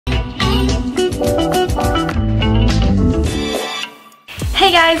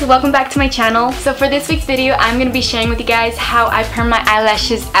Hey guys, welcome back to my channel. So for this week's video, I'm going to be sharing with you guys how I perm my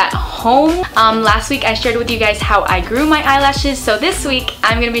eyelashes at home. Last week I shared with you guys how I grew my eyelashes. So this week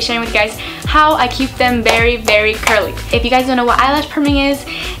I'm going to be sharing with you guys how I keep them very, very curly. If you guys don't know what eyelash perming is,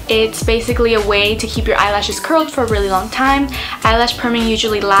 it's basically a way to keep your eyelashes curled for a really long time. Eyelash perming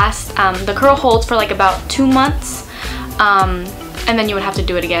usually lasts, the curl holds for like about 2 months. And then you would have to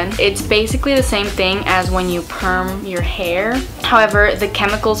do it again. It's basically the same thing as when you perm your hair. However, the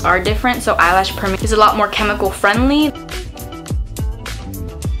chemicals are different, so eyelash perming is a lot more chemical friendly.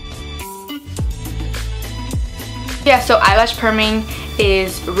 Yeah, so eyelash perming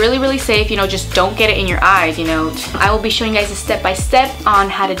is really, really safe. Just don't get it in your eyes, I will be showing you guys a step-by-step on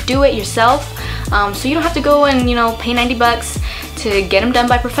how to do it yourself. So you don't have to go and, pay 90 bucks to get them done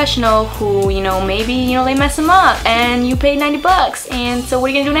by a professional who, maybe, they mess them up and you paid 90 bucks. And so what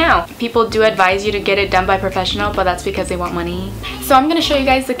are you gonna do now? People do advise you to get it done by a professional, but that's because they want money. So I'm gonna show you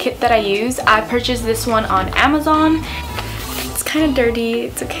guys the kit that I use. I purchased this one on Amazon. It's kind of dirty,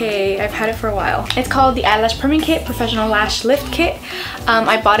 it's okay, I've had it for a while. It's called the Eyelash Perming Kit, Professional Lash Lift Kit.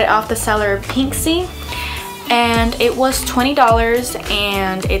 I bought it off the seller Pinksy. And it was $20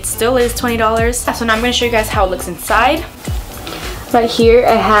 and it still is $20. So now I'm going to show you guys how it looks inside. Right here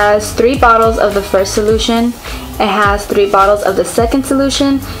it has 3 bottles of the first solution. It has 3 bottles of the second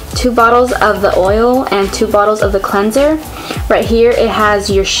solution, 2 bottles of the oil, and 2 bottles of the cleanser. Right here it has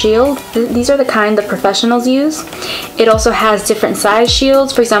your shield. These are the kind the professionals use. It also has different size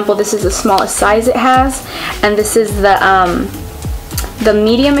shields. For example, this is the smallest size it has, and this is the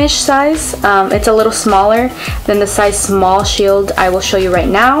medium-ish size. It's a little smaller than the size small shield I will show you right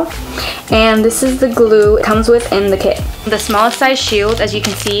now. And this is the glue it comes with in the kit. The smallest size shield, as you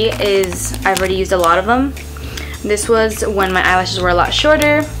can see, I've already used a lot of them. This was when my eyelashes were a lot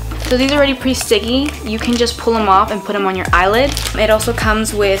shorter. So these are already pre-sticky. You can just pull them off and put them on your eyelid. It also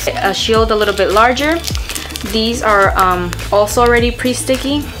comes with a shield a little bit larger. These are also already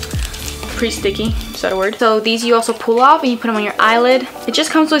pre-sticky, is that a word? So these you also pull off and you put them on your eyelid. It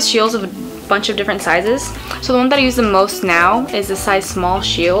just comes with shields of a bunch of different sizes. So the one that I use the most now is the size small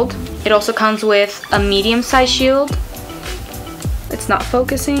shield. It also comes with a medium size shield. It's not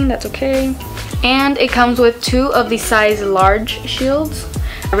focusing, that's okay. And it comes with 2 of the size large shields.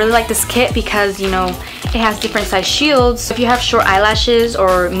 I really like this kit because, it has different size shields. If you have short eyelashes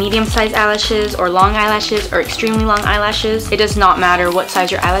or medium sized eyelashes or long eyelashes or extremely long eyelashes, it does not matter what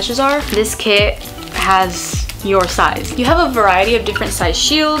size your eyelashes are. This kit has your size. You have a variety of different size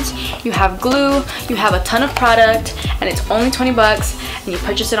shields, you have glue, you have a ton of product, and it's only 20 bucks, and you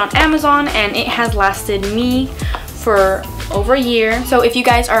purchase it on Amazon, and it has lasted me for over a year. So if you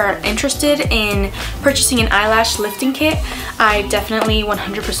guys are interested in purchasing an eyelash lifting kit, I definitely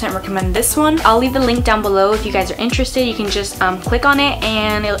 100% recommend this one. I'll leave the link down below if you guys are interested. You can just click on it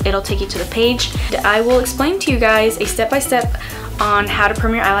and it'll take you to the page. I will explain to you guys a step-by-step on how to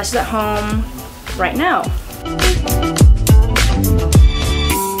perm your eyelashes at home right now.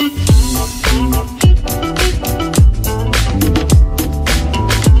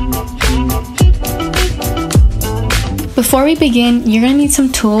 Before we begin, you're going to need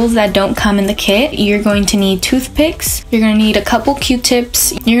some tools that don't come in the kit. You're going to need toothpicks, you're going to need a couple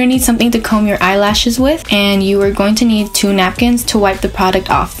Q-tips, you're going to need something to comb your eyelashes with, and you are going to need 2 napkins to wipe the product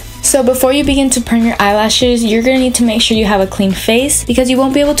off. So before you begin to perm your eyelashes, you're going to need to make sure you have a clean face because you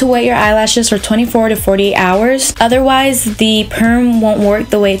won't be able to wet your eyelashes for 24 to 48 hours. Otherwise, the perm won't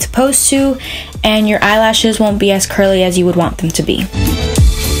work the way it's supposed to and your eyelashes won't be as curly as you would want them to be.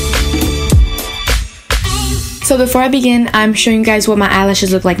 So before I begin, I'm showing you guys what my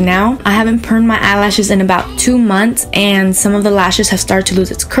eyelashes look like now. I haven't permed my eyelashes in about 2 months and some of the lashes have started to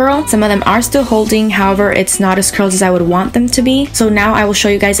lose its curl. Some of them are still holding, however, it's not as curled as I would want them to be. So now I will show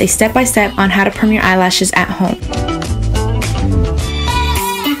you guys a step-by-step on how to perm your eyelashes at home.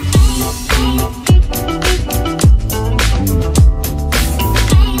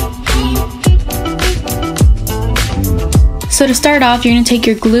 So to start off, you're going to take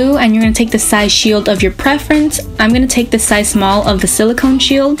your glue and you're going to take the size shield of your preference. I'm going to take the size small of the silicone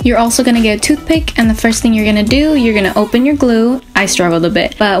shield. You're also going to get a toothpick, and the first thing you're going to do, you're going to open your glue. I struggled a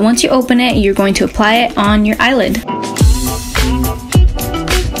bit, but once you open it, you're going to apply it on your eyelid.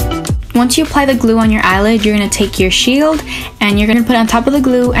 Once you apply the glue on your eyelid, you're going to take your shield and you're gonna put it on top of the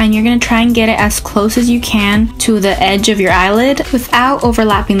glue, and you're gonna try and get it as close as you can to the edge of your eyelid without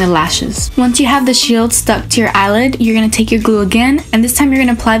overlapping the lashes. Once you have the shield stuck to your eyelid, you're gonna take your glue again, and this time you're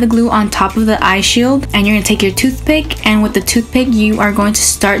gonna apply the glue on top of the eye shield, and you're gonna take your toothpick, and with the toothpick you are going to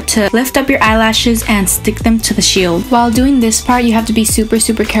start to lift up your eyelashes and stick them to the shield. While doing this part, you have to be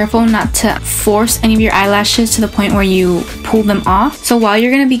super careful not to force any of your eyelashes to the point where you pull them off. So while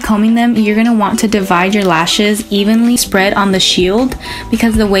you're gonna be combing them, you're gonna want to divide your lashes evenly spread on the shield,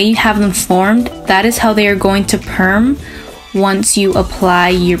 because the way you have them formed, that is how they are going to perm once you apply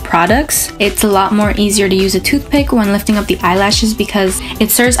your products. It's a lot more easier to use a toothpick when lifting up the eyelashes because it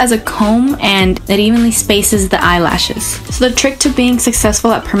serves as a comb and it evenly spaces the eyelashes. So the trick to being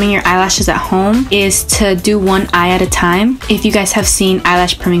successful at perming your eyelashes at home is to do one eye at a time. If you guys have seen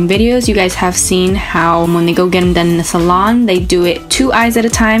eyelash perming videos, you guys have seen how when they go get them done in the salon, they do it 2 eyes at a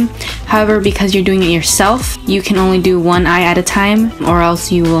time. However, because you're doing it yourself, you can only do 1 eye at a time, or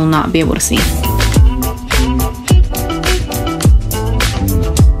else you will not be able to see.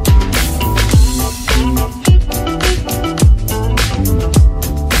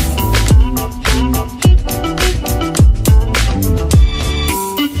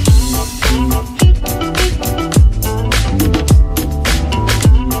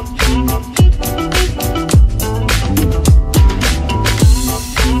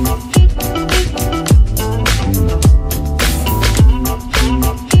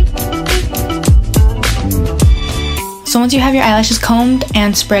 So once you have your eyelashes combed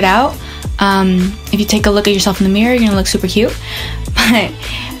and spread out, if you take a look at yourself in the mirror, you're gonna look super cute. But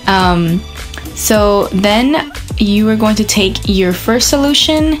so then you are going to take your first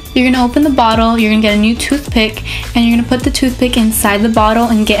solution, you're gonna open the bottle, you're gonna get a new toothpick, and you're gonna put the toothpick inside the bottle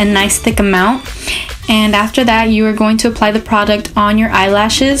and get a nice thick amount. And after that, you are going to apply the product on your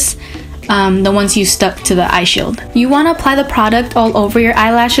eyelashes, the ones you stuck to the eye shield. You want to apply the product all over your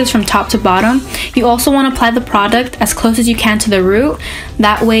eyelashes from top to bottom. You also want to apply the product as close as you can to the root.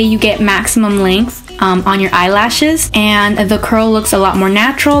 That way you get maximum length on your eyelashes, and the curl looks a lot more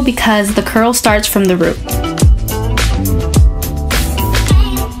natural because the curl starts from the root.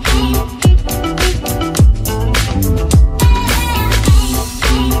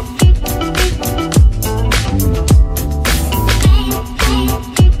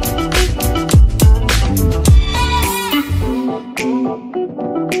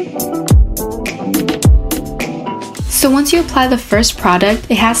 So once you apply the first product,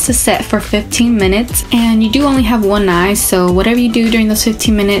 it has to set for 15 minutes, and you do only have 1 eye, so whatever you do during those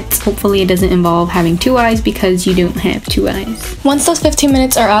 15 minutes, hopefully it doesn't involve having 2 eyes because you don't have 2 eyes. Once those 15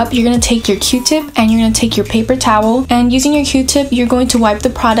 minutes are up, you're going to take your Q-tip and you're going to take your paper towel, and using your Q-tip, you're going to wipe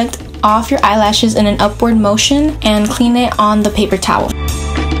the product off your eyelashes in an upward motion and clean it on the paper towel.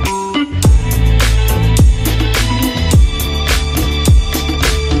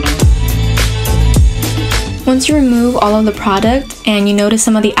 Once you remove all of the product and you notice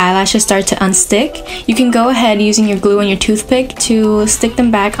some of the eyelashes start to unstick, you can go ahead using your glue and your toothpick to stick them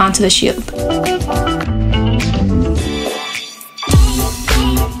back onto the shield.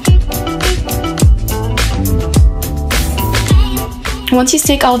 Once you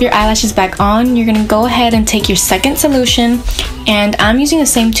stick all of your eyelashes back on, you're going to go ahead and take your second solution, and I'm using the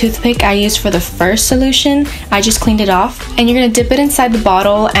same toothpick I used for the first solution. I just cleaned it off, and you're going to dip it inside the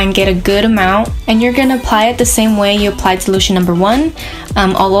bottle and get a good amount, and you're going to apply it the same way you applied solution number 1,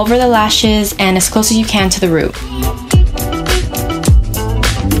 all over the lashes and as close as you can to the root.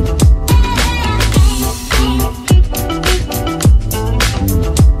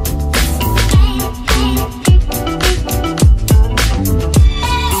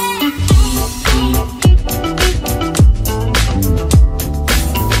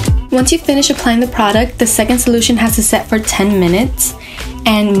 Once you finish applying the product, the second solution has to set for 10 minutes.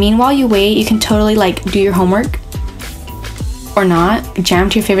 And meanwhile you wait, you can totally do your homework or not, jam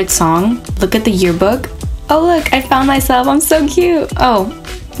to your favorite song, look at the yearbook. Oh look, I found myself, I'm so cute. Oh,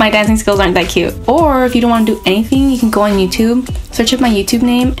 my dancing skills aren't that cute. Or if you don't want to do anything, you can go on YouTube, search up my YouTube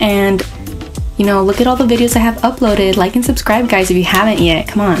name, and look at all the videos I have uploaded. Like and subscribe, guys, if you haven't yet.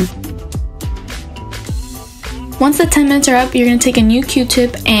 Come on. Once the 10 minutes are up, you're going to take a new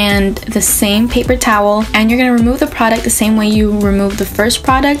Q-tip and the same paper towel, and you're going to remove the product the same way you removed the first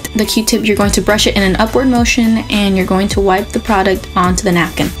product. The Q-tip, you're going to brush it in an upward motion, and you're going to wipe the product onto the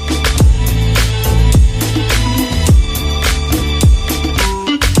napkin.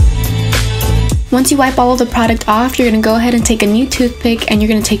 Once you wipe all of the product off, you're going to go ahead and take a new toothpick, and you're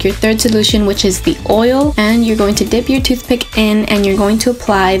going to take your third solution, which is the oil, and you're going to dip your toothpick in, and you're going to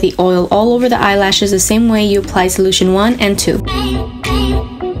apply the oil all over the eyelashes the same way you applied solution 1 and 2.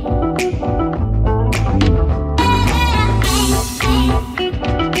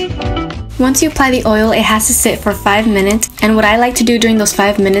 Once you apply the oil, it has to sit for 5 minutes, and what I like to do during those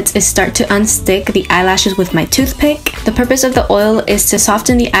 5 minutes is start to unstick the eyelashes with my toothpick. The purpose of the oil is to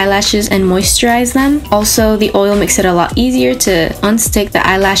soften the eyelashes and moisturize them. Also, the oil makes it a lot easier to unstick the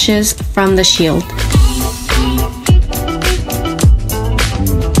eyelashes from the shield.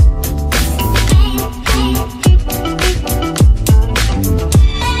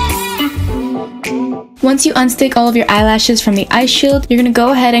 Once you unstick all of your eyelashes from the eye shield, you're going to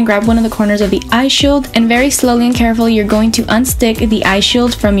go ahead and grab one of the corners of the eye shield, and very slowly and carefully you're going to unstick the eye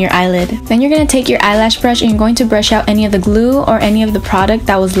shield from your eyelid. Then you're going to take your eyelash brush and you're going to brush out any of the glue or any of the product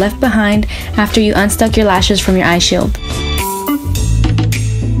that was left behind after you unstuck your lashes from your eye shield.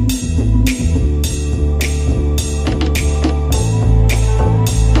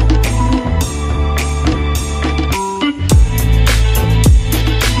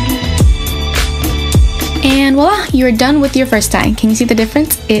 And voila, you're done with your first eye. Can you see the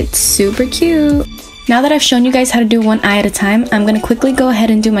difference? It's super cute. Now that I've shown you guys how to do one eye at a time, I'm going to quickly go ahead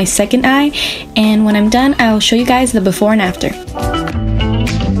and do my second eye. And when I'm done, I'll show you guys the before and after.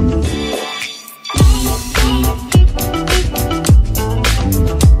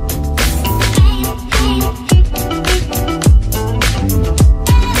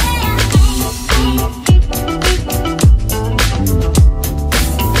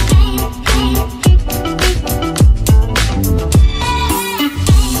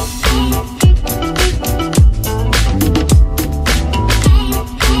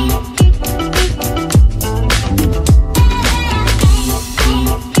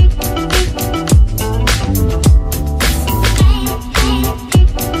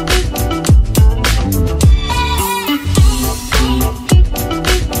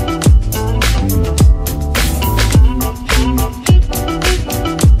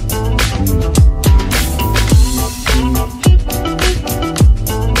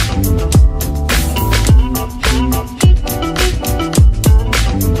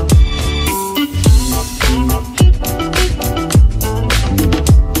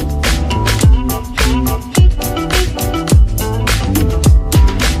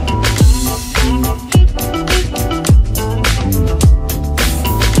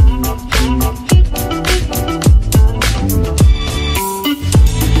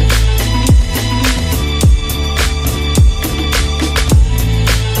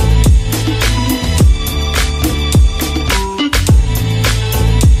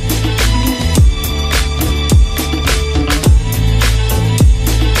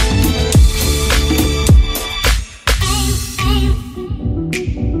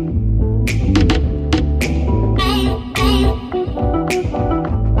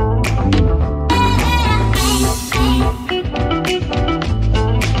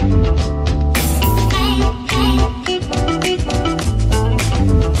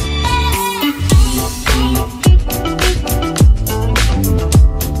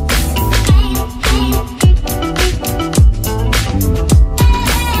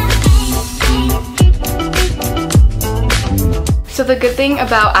 So the good thing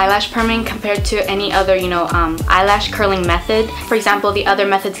about eyelash perming compared to any other, eyelash curling method, for example, the other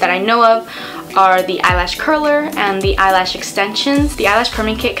methods that I know of are the eyelash curler and the eyelash extensions. The eyelash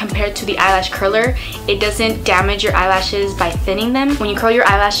perming kit compared to the eyelash curler, it doesn't damage your eyelashes by thinning them. When you curl your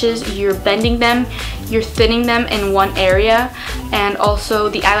eyelashes, you're bending them, you're thinning them in one area, and also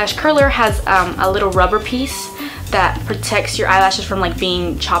the eyelash curler has a little rubber piece that protects your eyelashes from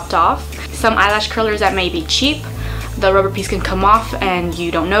being chopped off. Some eyelash curlers that may be cheap, the rubber piece can come off and you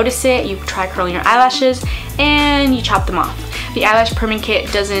don't notice it. You try curling your eyelashes and you chop them off. The eyelash perming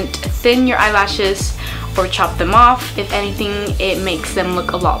kit doesn't thin your eyelashes or chop them off. If anything, it makes them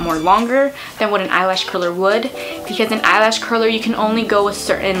look a lot more longer than what an eyelash curler would, because an eyelash curler you can only go a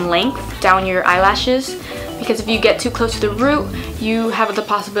certain length down your eyelashes, because if you get too close to the root, you have the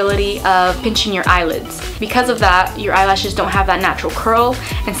possibility of pinching your eyelids. Because of that, your eyelashes don't have that natural curl.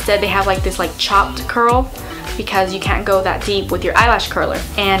 Instead, they have this chopped curl, because you can't go that deep with your eyelash curler.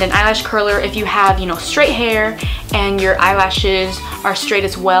 And an eyelash curler, if you have, straight hair and your eyelashes are straight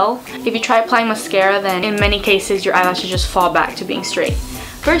as well, if you try applying mascara, then in many cases your eyelashes just fall back to being straight.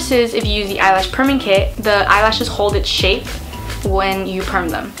 Versus if you use the eyelash perming kit, the eyelashes hold its shape when you perm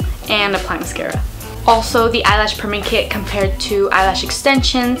them and apply mascara. Also, the eyelash perming kit compared to eyelash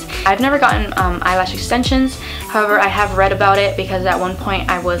extensions. I've never gotten eyelash extensions. However, I have read about it because at one point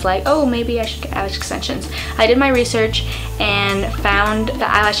I was like, oh, maybe I should get eyelash extensions. I did my research and found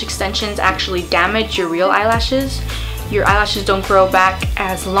that eyelash extensions actually damage your real eyelashes. your eyelashes don't grow back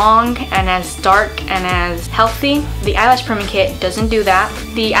as long and as dark and as healthy. The eyelash perming kit doesn't do that.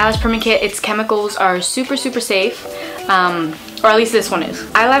 The eyelash perming kit, its chemicals are super safe, or at least this one is.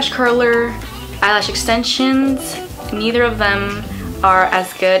 Eyelash curler, eyelash extensions, neither of them are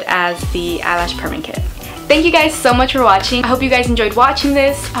as good as the eyelash perming kit. Thank you guys so much for watching. I hope you guys enjoyed watching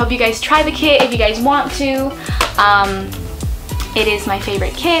this. I hope you guys try the kit if you guys want to. It is my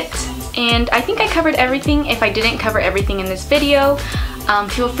favorite kit, and I think I covered everything. If I didn't cover everything in this video,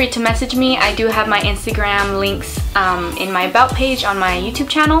 feel free to message me. I do have my Instagram links in my about page on my YouTube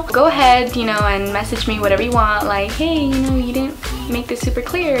channel. Go ahead, you know, and message me whatever you want, like, hey, you know, you didn't make this super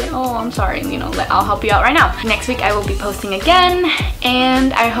clear. Oh, I'm sorry, you know, I'll help you out right now. Next week I will be posting again,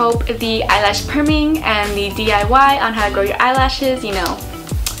 and I hope the eyelash perming and the DIY on how to grow your eyelashes, you know,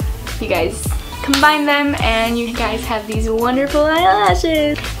 you guys combine them and you guys have these wonderful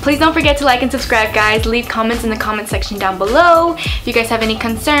eyelashes. Please don't forget to like and subscribe, guys. Leave comments in the comment section down below. If you guys have any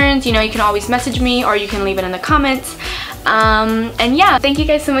concerns, you know, you can always message me or you can leave it in the comments. And yeah, thank you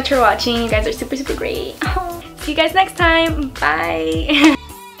guys so much for watching. You guys are super great. See you guys next time. Bye.